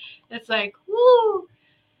it? It's like, woo.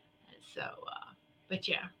 So, but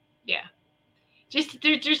yeah.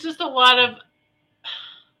 There's just a lot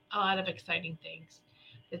of exciting things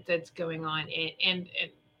that's going on, and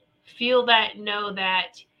feel that, know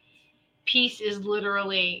that peace is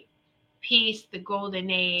literally peace. The golden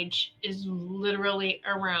age is literally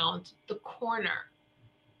around the corner.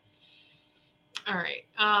 All right,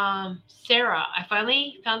 Sarah, I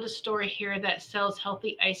finally found a store here that sells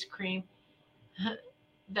healthy ice cream.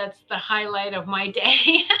 That's the highlight of my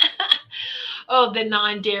day. Oh, the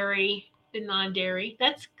non-dairy.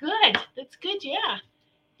 That's good. Yeah.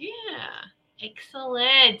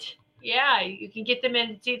 Excellent. Yeah, you can get them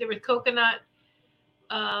in. It's either with coconut.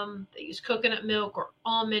 They use coconut milk or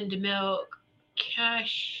almond milk,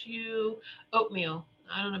 cashew, oatmeal.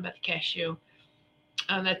 I don't know about the cashew.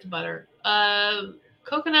 That's butter.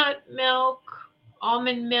 Coconut milk,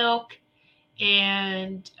 almond milk,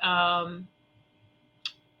 and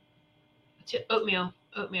oatmeal.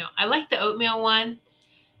 I like the oatmeal one.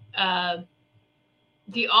 Uh,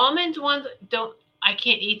 the almond ones don't. I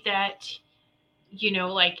can't eat that.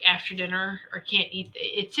 Like after dinner, or can't eat.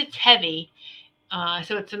 It's heavy.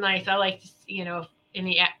 So it's a nice. I like in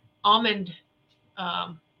the almond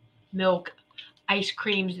milk ice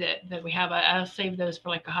creams that we have. I'll save those for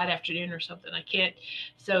like a hot afternoon or something. I can't.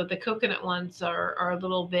 So the coconut ones are a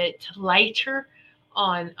little bit lighter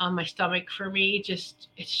on my stomach for me. It's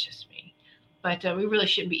just me. But we really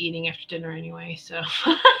shouldn't be eating after dinner anyway. So.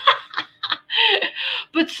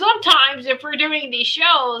 But sometimes if we're doing these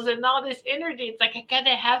shows and all this energy, it's like I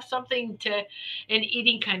gotta have something to, and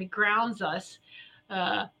eating kind of grounds us.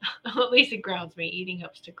 At least it grounds me. Eating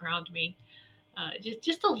helps to ground me.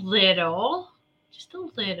 Just a little.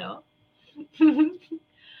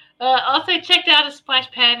 Also checked out a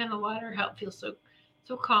splash pad in the water. Help feel so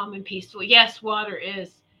calm and peaceful. Yes, water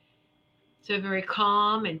is so very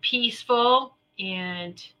calm and peaceful,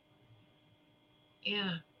 and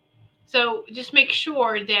yeah. So just make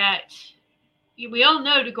sure that we all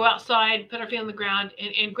know to go outside, put our feet on the ground,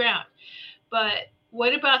 and ground. But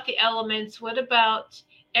what about the elements? What about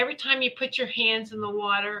every time you put your hands in the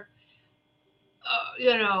water?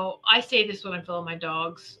 I say this when I'm filling my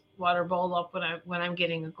dog's water bowl up, when I'm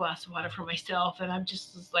getting a glass of water for myself, and I'm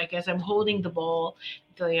just like, as I'm holding the bowl,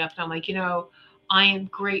 filling up, and I'm like, I am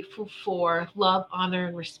grateful for love, honor,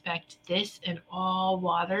 and respect this and all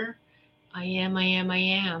water. I am.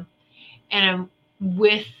 And I'm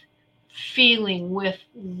with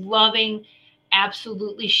loving,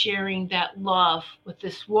 absolutely sharing that love with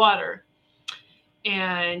this water.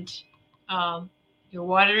 And you're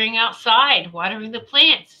watering outside, watering the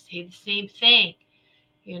plants. Say the same thing.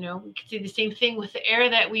 We can say the same thing with the air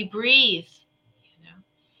that we breathe.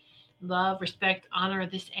 Love, respect, honor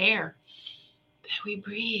this air that we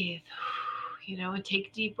breathe. And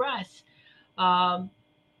take deep breaths.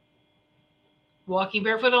 Walking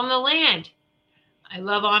barefoot on the land. I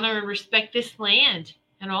love, honor, and respect this land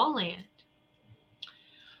and all land.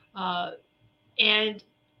 And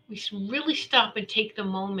we should really stop and take the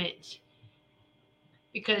moment,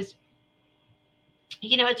 because,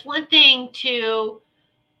 it's one thing to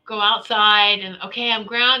go outside and, okay, I'm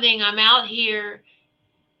grounding, I'm out here.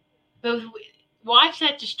 But watch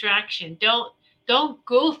that distraction. Don't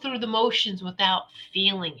go through the motions without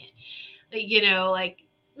feeling it. Like,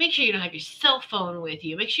 make sure you don't have your cell phone with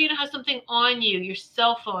you. Make sure you don't have something on you, your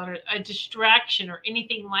cell phone, or a distraction or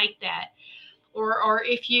anything like that. Or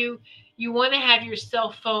if you want to have your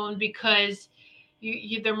cell phone because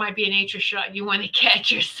you there might be a nature shot you want to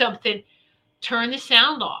catch or something, turn the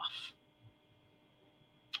sound off.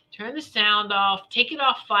 Take it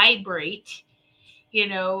off vibrate.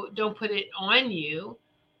 Don't put it on you,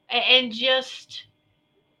 and just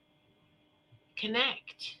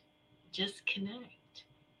connect.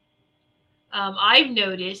 I've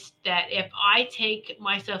noticed that if I take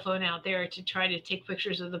my cell phone out there to try to take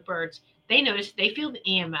pictures of the birds, they feel the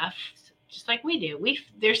EMF just like we do.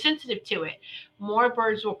 They're sensitive to it. More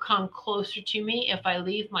birds will come closer to me if I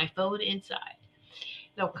leave my phone inside.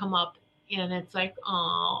 they'll come up, and it's like,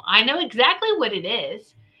 oh, I know exactly what it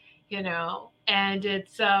is, and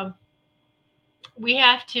it's we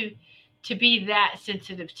have to be that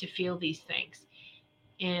sensitive to feel these things,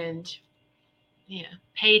 and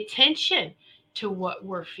pay attention to what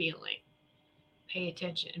we're feeling. Pay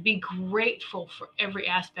attention and be grateful for every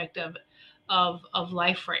aspect of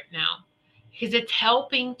life right now, because it's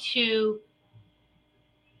helping to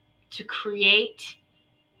create.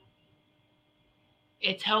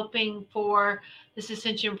 It's helping for this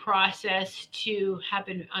ascension process to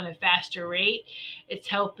happen on a faster rate. It's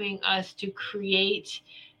helping us to create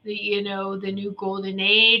the new golden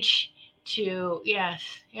age. To yes,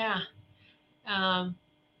 yeah.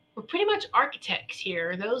 We're pretty much architects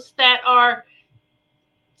here. Those that are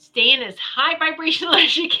staying as high vibrational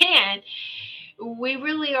as you can. We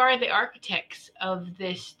really are the architects of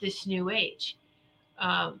this new age.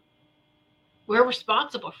 We're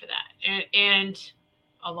responsible for that, and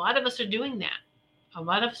a lot of us are doing that. A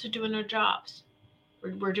lot of us are doing our jobs.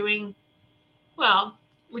 We're doing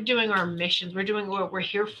we're doing our missions. We're doing what we're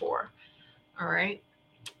here for. All right,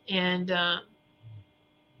 and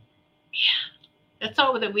that's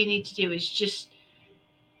all that we need to do is just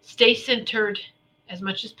stay centered as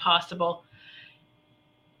much as possible,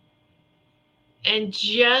 and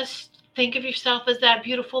just think of yourself as that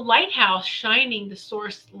beautiful lighthouse shining the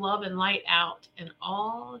source love and light out in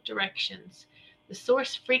all directions. The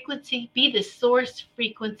source frequency, be the source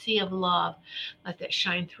frequency of love. Let that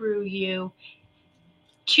shine through you,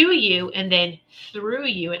 to you, and then through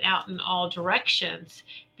you and out in all directions.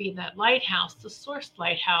 Be that lighthouse, the source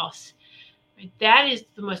lighthouse. That is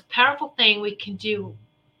the most powerful thing we can do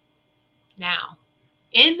now.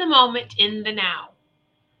 In the moment, in the now.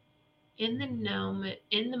 In the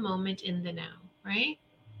moment, in the now, right?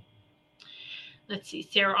 Let's see,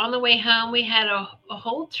 Sarah, on the way home, we had a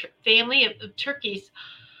whole family of turkeys.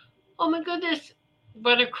 Oh my goodness,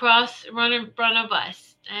 run in front of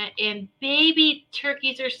us. And baby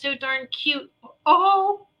turkeys are so darn cute.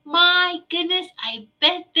 Oh my goodness, I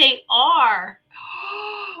bet they are.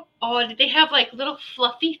 Oh, did they have like little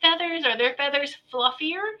fluffy feathers? Are their feathers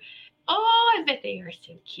fluffier? Oh, I bet they are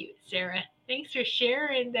so cute, Sarah. Thanks for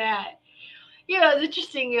sharing that. It's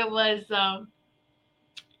interesting. It was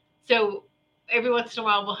so every once in a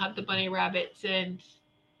while we'll have the bunny rabbits, and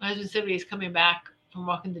my husband said when he's coming back from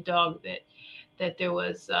walking the dog that there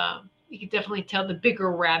was you could definitely tell the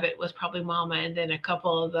bigger rabbit was probably mama, and then a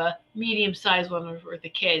couple of the medium-sized ones were the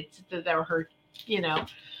kids that were her,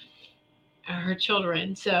 her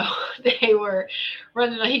children. So they were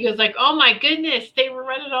running. He goes like, "Oh my goodness, they were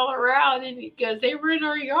running all around," and he goes, "They were in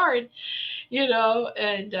our yard,"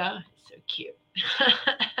 and so cute.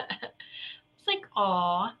 It's like,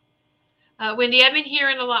 aw. Wendy, I've been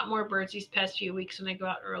hearing a lot more birds these past few weeks when I go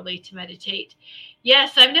out early to meditate.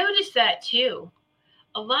 Yes, I've noticed that too.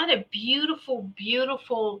 A lot of beautiful,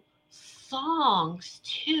 beautiful songs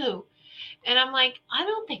too. And I'm like, I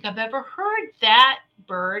don't think I've ever heard that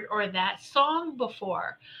bird or that song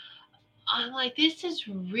before. I'm like, this is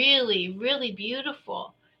really, really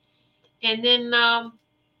beautiful. And then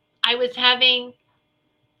I was having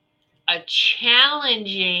a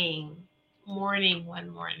challenging morning one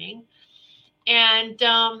morning. And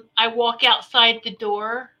I walk outside the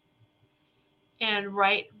door, and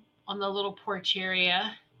right on the little porch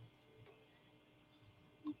area,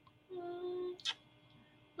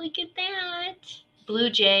 look at that.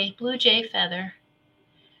 Blue jay feather.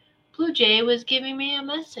 Blue jay was giving me a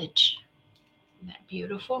message. Isn't that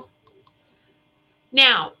beautiful?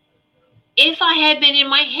 Now, if I had been in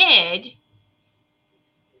my head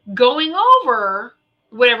going over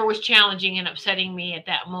whatever was challenging and upsetting me at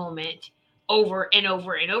that moment over and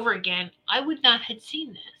over and over again, I would not have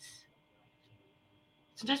seen this.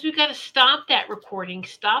 Sometimes we've got to stop that recording,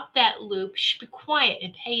 stop that loop, be quiet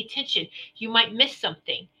and pay attention. You might miss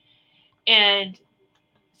something. And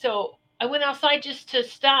so I went outside just to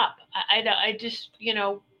stop. I just,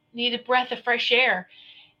 need a breath of fresh air.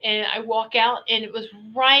 And I walk out, and it was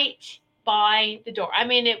right by the door. I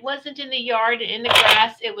mean, it wasn't in the yard, in the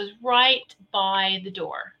grass. It was right by the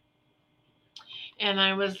door. And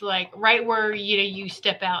I was like, right where, you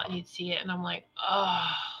step out and you'd see it. And I'm like,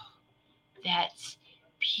 oh, that's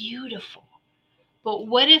beautiful. But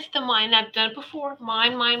what if the mind, I've done it before,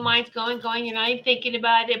 mind's going, you're not even thinking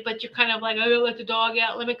about it, but you're kind of like, oh, let the dog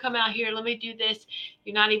out, let me come out here, let me do this.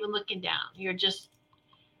 You're not even looking down. You're just,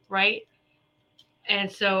 right?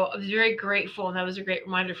 And so I was very grateful, and that was a great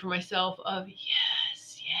reminder for myself of,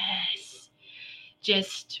 yes.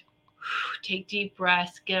 Just take deep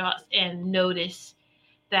breaths, get out and notice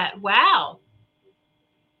that, wow.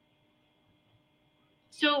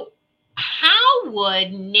 So how how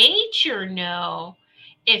would nature know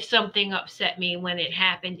if something upset me when it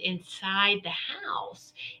happened inside the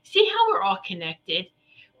house? See how we're all connected?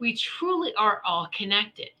 We truly are all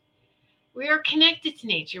connected. We are connected to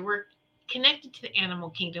nature. We're connected to the animal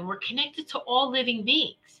kingdom. We're connected to all living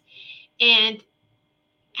beings. And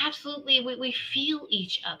absolutely, we feel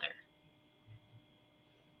each other.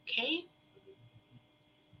 Okay?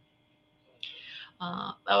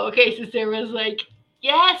 Okay, so Sarah was like,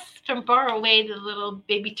 yes, from far away, the little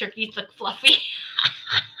baby turkeys look fluffy.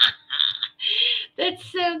 That's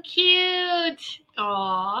so cute.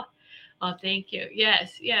 Aw. Oh, thank you.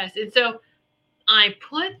 Yes, yes. And so I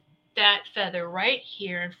put that feather right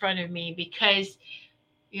here in front of me because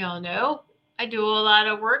you all know I do a lot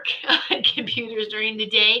of work on computers during the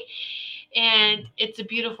day. And it's a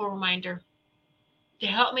beautiful reminder to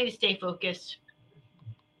help me to stay focused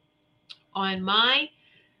on my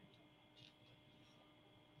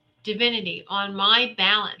divinity, on my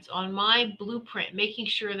balance, on my blueprint, making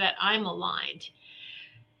sure that I'm aligned.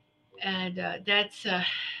 And that's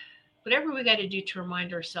whatever we got to do to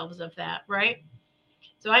remind ourselves of that, right?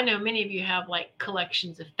 So I know many of you have like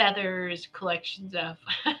collections of feathers, collections of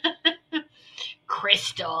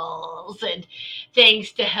crystals and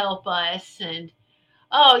things to help us. And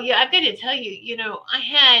oh, yeah, I've got to tell you, I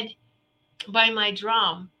had by my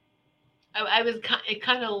drum, I was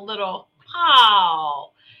kind of a little,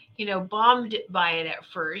 oh, bummed by it at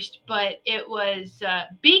first, but it was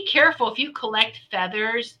be careful if you collect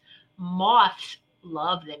feathers, moths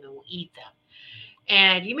love them and will eat them.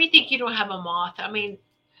 And you may think you don't have a moth. I mean,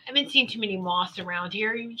 I haven't seen too many moths around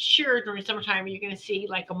here. Sure, during summertime, you're going to see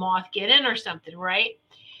like a moth get in or something, right?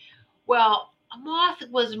 Well, a moth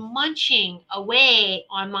was munching away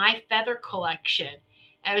on my feather collection.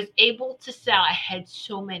 I was able to sell, I had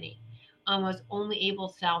so many. I was only able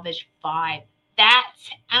to salvage 5. And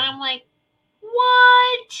I'm like,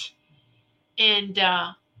 what? And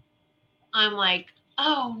I'm like,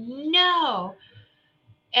 oh no.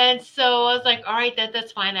 And so I was like, all right,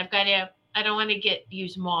 that's fine. I don't want to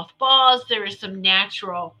use mothballs. There is some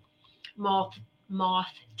natural moth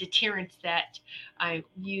deterrents that I'm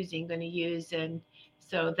going to use. And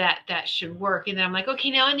so that should work. And then I'm like, okay,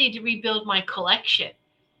 now I need to rebuild my collection,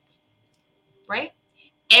 right?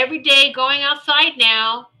 Every day going outside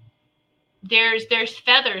now, there's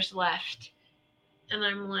feathers left. And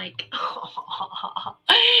I'm like, oh,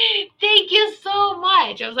 thank you so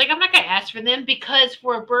much. I was like, I'm not going to ask for them because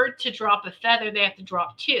for a bird to drop a feather, they have to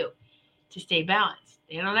drop 2 to stay balanced.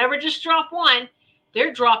 They don't ever just drop 1.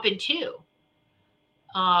 They're dropping 2.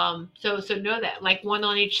 So know that, like 1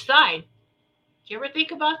 on each side. Do you ever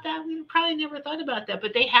think about that? We probably never thought about that,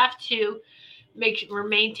 but they have to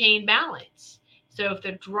maintain balance. So if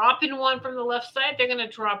they're dropping 1 from the left side, they're going to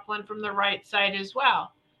drop 1 from the right side as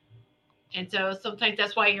well. And so sometimes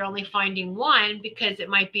that's why you're only finding 1 because it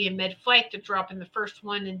might be in mid-flight to drop in the first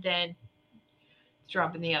one and then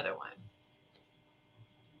drop in the other one.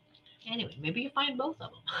 Anyway, maybe you find both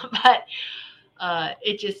of them, but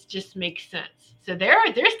it just makes sense. So they're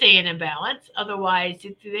staying in balance. Otherwise,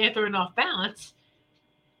 if they're thrown off balance,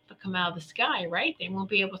 they'll come out of the sky, right? They won't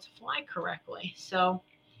be able to fly correctly. So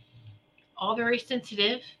all very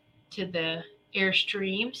sensitive to the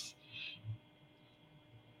airstreams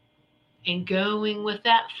and going with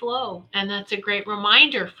that flow. And that's a great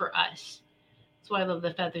reminder for us. That's why I love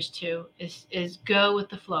the feathers too, is go with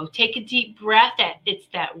the flow. Take a deep breath. It's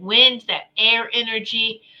that wind, that air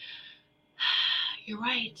energy. You're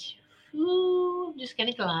right. Ooh, I'm just going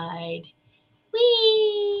to glide.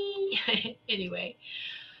 Whee! Anyway,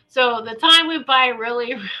 so the time went by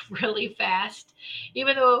really, really fast.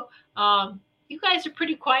 Even though you guys are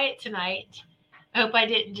pretty quiet tonight. I hope I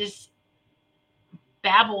didn't just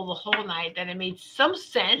babble the whole night, that it made some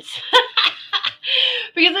sense.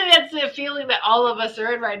 Because that's the feeling that all of us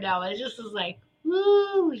are in right now. It just is like,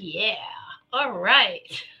 woo, yeah. All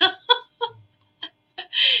right.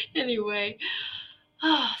 Anyway,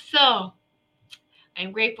 so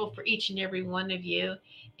I'm grateful for each and every one of you.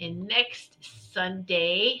 And next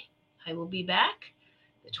Sunday, I will be back,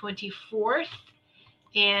 the 24th.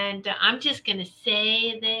 And I'm just going to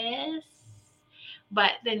say this,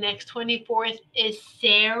 but the next 24th is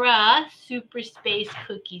Sarah Super Space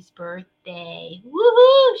Cookie's birthday.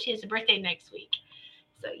 Woohoo! She has a birthday next week.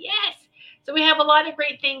 So yes. So we have a lot of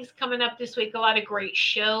great things coming up this week, a lot of great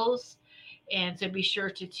shows. And so be sure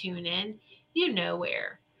to tune in. You know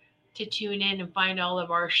where to tune in and find all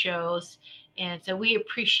of our shows. And so we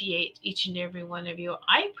appreciate each and every one of you.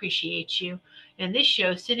 I appreciate you and this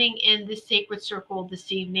show, sitting in this sacred circle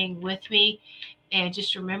this evening with me And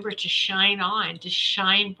just remember to shine on, to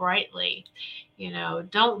shine brightly.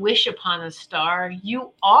 Don't wish upon a star.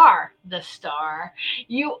 You are the star.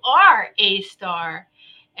 You are a star.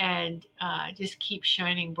 And just keep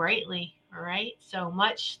shining brightly. All right. So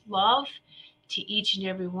much love to each and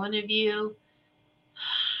every one of you.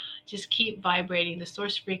 Just keep vibrating the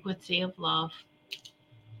source frequency of love.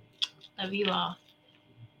 Love you all.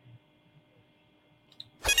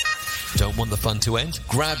 Don't want the fun to end?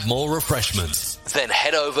 Grab more refreshments. Then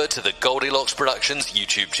head over to the Goldilocks Productions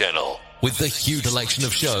YouTube channel. With the huge selection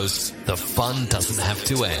of shows, the fun doesn't have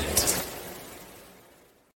to end.